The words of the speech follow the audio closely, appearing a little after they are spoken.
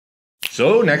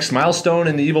So next milestone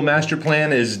in the Evil Master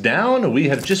Plan is down. We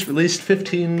have just released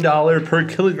 $15 per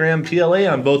kilogram PLA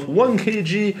on both 1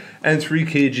 kg and 3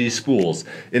 kg spools.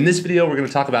 In this video, we're going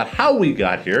to talk about how we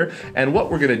got here and what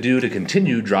we're going to do to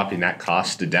continue dropping that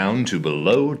cost down to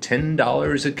below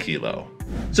 $10 a kilo.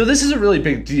 So this is a really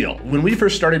big deal. When we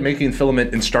first started making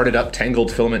filament and started up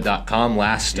tangledfilament.com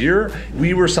last year,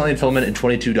 we were selling filament at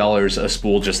 $22 a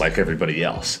spool just like everybody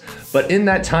else. But in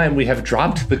that time, we have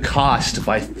dropped the cost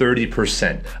by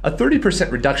 30%. A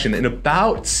 30% reduction in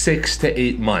about 6 to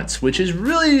 8 months, which is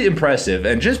really impressive,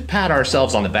 and just pat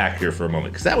ourselves on the back here for a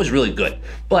moment, because that was really good.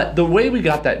 But the way we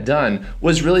got that done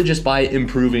was really just by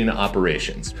improving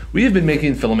operations. We have been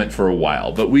making filament for a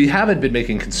while, but we haven't been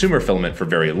making consumer filament for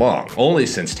very long, only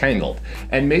since Tangled.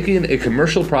 And making a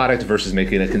commercial product versus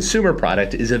making a consumer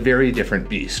product is a very different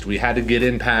beast. We had to get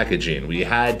in packaging, we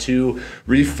had to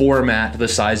reformat the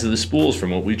size of the spools from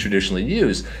what we traditionally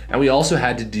use, and we also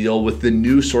had to deal with the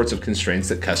new sorts of constraints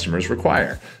that customers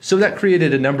require. So that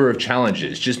created a number of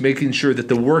challenges, just making sure that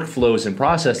the workflows and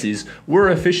processes were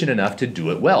efficient enough to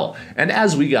do it well. And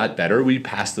as we got better, we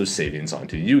passed those savings on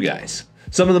to you guys.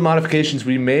 Some of the modifications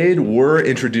we made were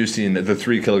introducing the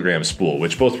 3 kilogram spool,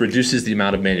 which both reduces the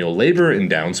amount of manual labor in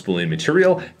downspooling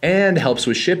material and helps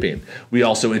with shipping. We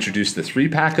also introduced the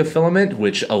 3-pack of filament,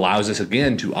 which allows us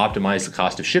again to optimize the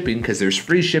cost of shipping because there's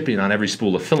free shipping on every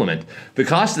spool of filament. The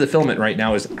cost of the filament right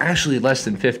now is actually less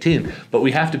than 15, but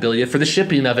we have to bill you for the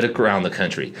shipping of it around the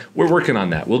country. We're working on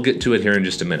that. We'll get to it here in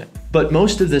just a minute. But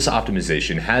most of this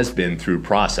optimization has been through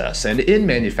process, and in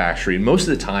manufacturing, most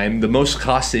of the time, the most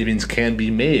cost savings can be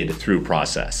made through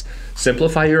process.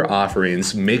 Simplify your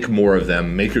offerings, make more of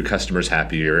them, make your customers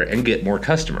happier, and get more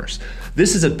customers.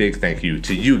 This is a big thank you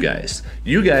to you guys.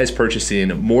 You guys purchasing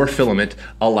more filament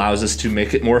allows us to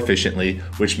make it more efficiently,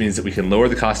 which means that we can lower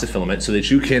the cost of filament so that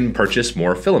you can purchase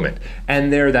more filament.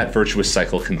 And there, that virtuous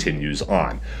cycle continues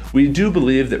on. We do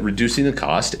believe that reducing the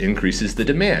cost increases the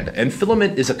demand, and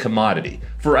filament is a commodity.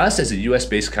 For us as a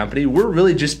US-based company, we're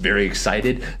really just very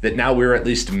excited that now we're at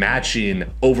least matching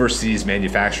overseas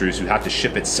manufacturers who have to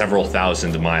ship it several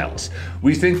thousand miles.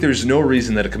 We think there's no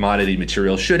reason that a commodity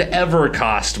material should ever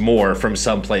cost more from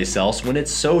someplace else when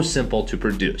it's so simple to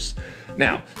produce.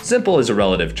 Now, simple is a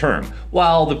relative term.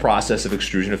 While the process of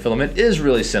extrusion of filament is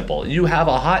really simple, you have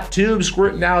a hot tube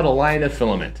squirting out a line of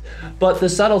filament, but the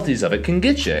subtleties of it can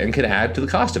get you and can add to the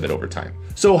cost of it over time.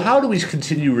 So how do we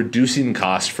continue reducing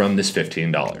cost from this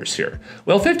 $15 here?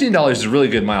 Well, $15 is a really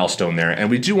good milestone there, and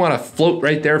we do want to float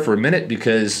right there for a minute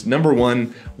because number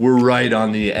one, we're right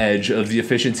on the edge of the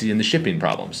efficiency and the shipping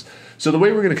problems. So the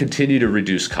way we're going to continue to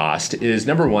reduce cost is,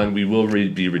 number one, we will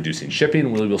be reducing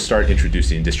shipping. We will start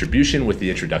introducing distribution with the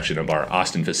introduction of our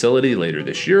Austin facility later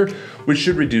this year, which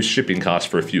should reduce shipping costs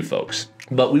for a few folks.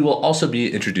 But we will also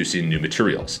be introducing new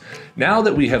materials. Now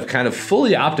that we have kind of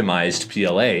fully optimized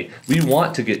PLA, we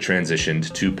want to get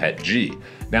transitioned to PETG.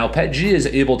 Now, PETG is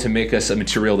able to make us a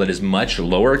material that is much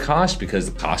lower cost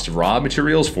because the cost of raw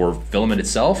materials for filament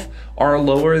itself are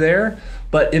lower there.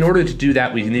 But in order to do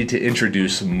that, we need to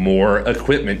introduce more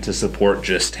equipment to support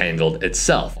just Tangled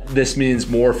itself. This means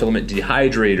more filament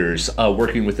dehydrators,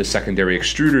 working with the secondary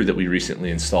extruder that we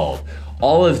recently installed.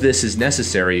 All of this is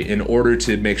necessary in order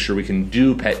to make sure we can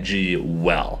do PETG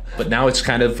well. But now it's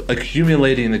kind of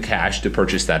accumulating the cash to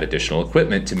purchase that additional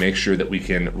equipment to make sure that we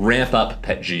can ramp up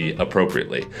PETG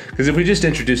appropriately. Because if we just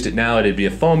introduced it now, it'd be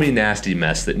a foamy, nasty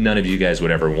mess that none of you guys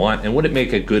would ever want and wouldn't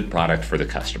make a good product for the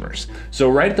customers. So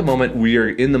right at the moment, we are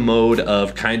in the mode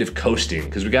of kind of coasting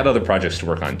because we got other projects to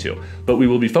work on too. But we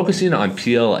will be focusing on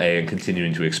PLA and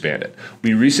continuing to expand it.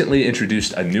 We recently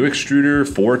introduced a new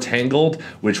extruder for Tangled,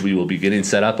 which we will be getting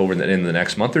set up in the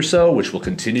next month or so, which will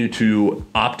continue to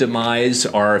optimize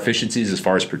our efficiencies as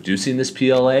far as producing this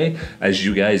PLA as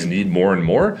you guys need more and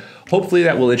more. Hopefully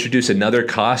that will introduce another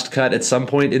cost cut at some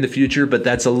point in the future, but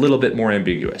that's a little bit more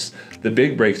ambiguous. The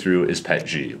big breakthrough is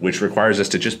PETG, which requires us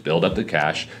to just build up the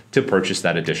cash to purchase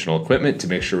that additional equipment to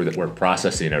make sure that we're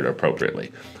processing it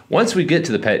appropriately. Once we get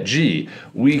to the PETG,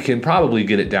 we can probably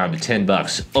get it down to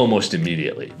 $10 almost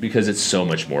immediately because it's so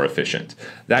much more efficient.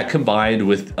 That combined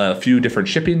with a few different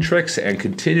shipping tricks and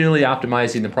continually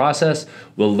optimizing the process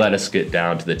will let us get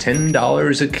down to the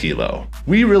 $10 a kilo.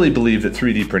 We really believe that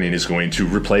 3D printing is going to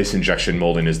replace injection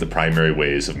molding as the primary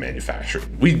ways of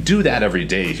manufacturing. We do that every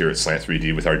day here at Slant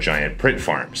 3D with our giant giant print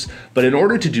farms. But in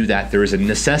order to do that, there is a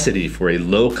necessity for a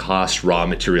low-cost raw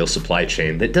material supply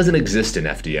chain that doesn't exist in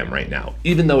FDM right now,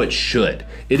 even though it should.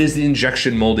 It is the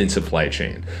injection molding supply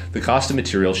chain. The cost of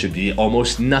material should be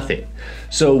almost nothing.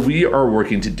 So we are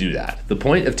working to do that. The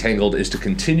point of Tangled is to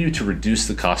continue to reduce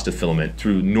the cost of filament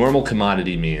through normal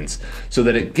commodity means so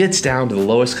that it gets down to the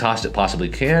lowest cost it possibly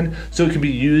can, so it can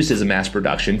be used as a mass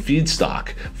production feedstock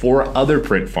for other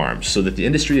print farms so that the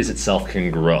industry as itself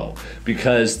can grow.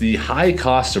 Because the high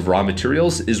cost of raw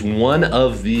materials is one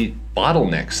of the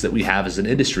bottlenecks that we have as an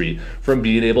industry from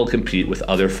being able to compete with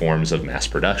other forms of mass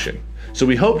production. So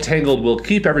we hope Tangled will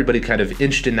keep everybody kind of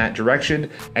inched in that direction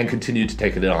and continue to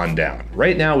take it on down.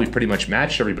 Right now, we've pretty much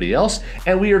matched everybody else,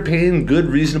 and we are paying good,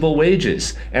 reasonable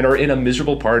wages and are in a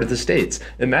miserable part of the States.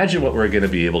 Imagine what we're going to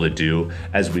be able to do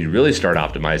as we really start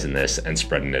optimizing this and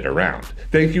spreading it around.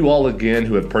 Thank you all again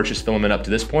who have purchased filament up to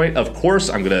this point. Of course,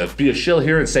 I'm going to be a shill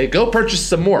here and say, go purchase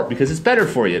some more because it's better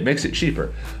for you. It makes it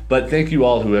cheaper. But thank you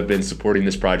all who have been supporting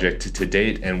this project to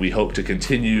date, and we hope to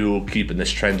continue keeping this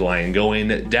trend line going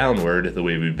downward the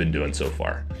way we've been doing so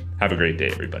far. Have a great day,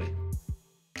 everybody.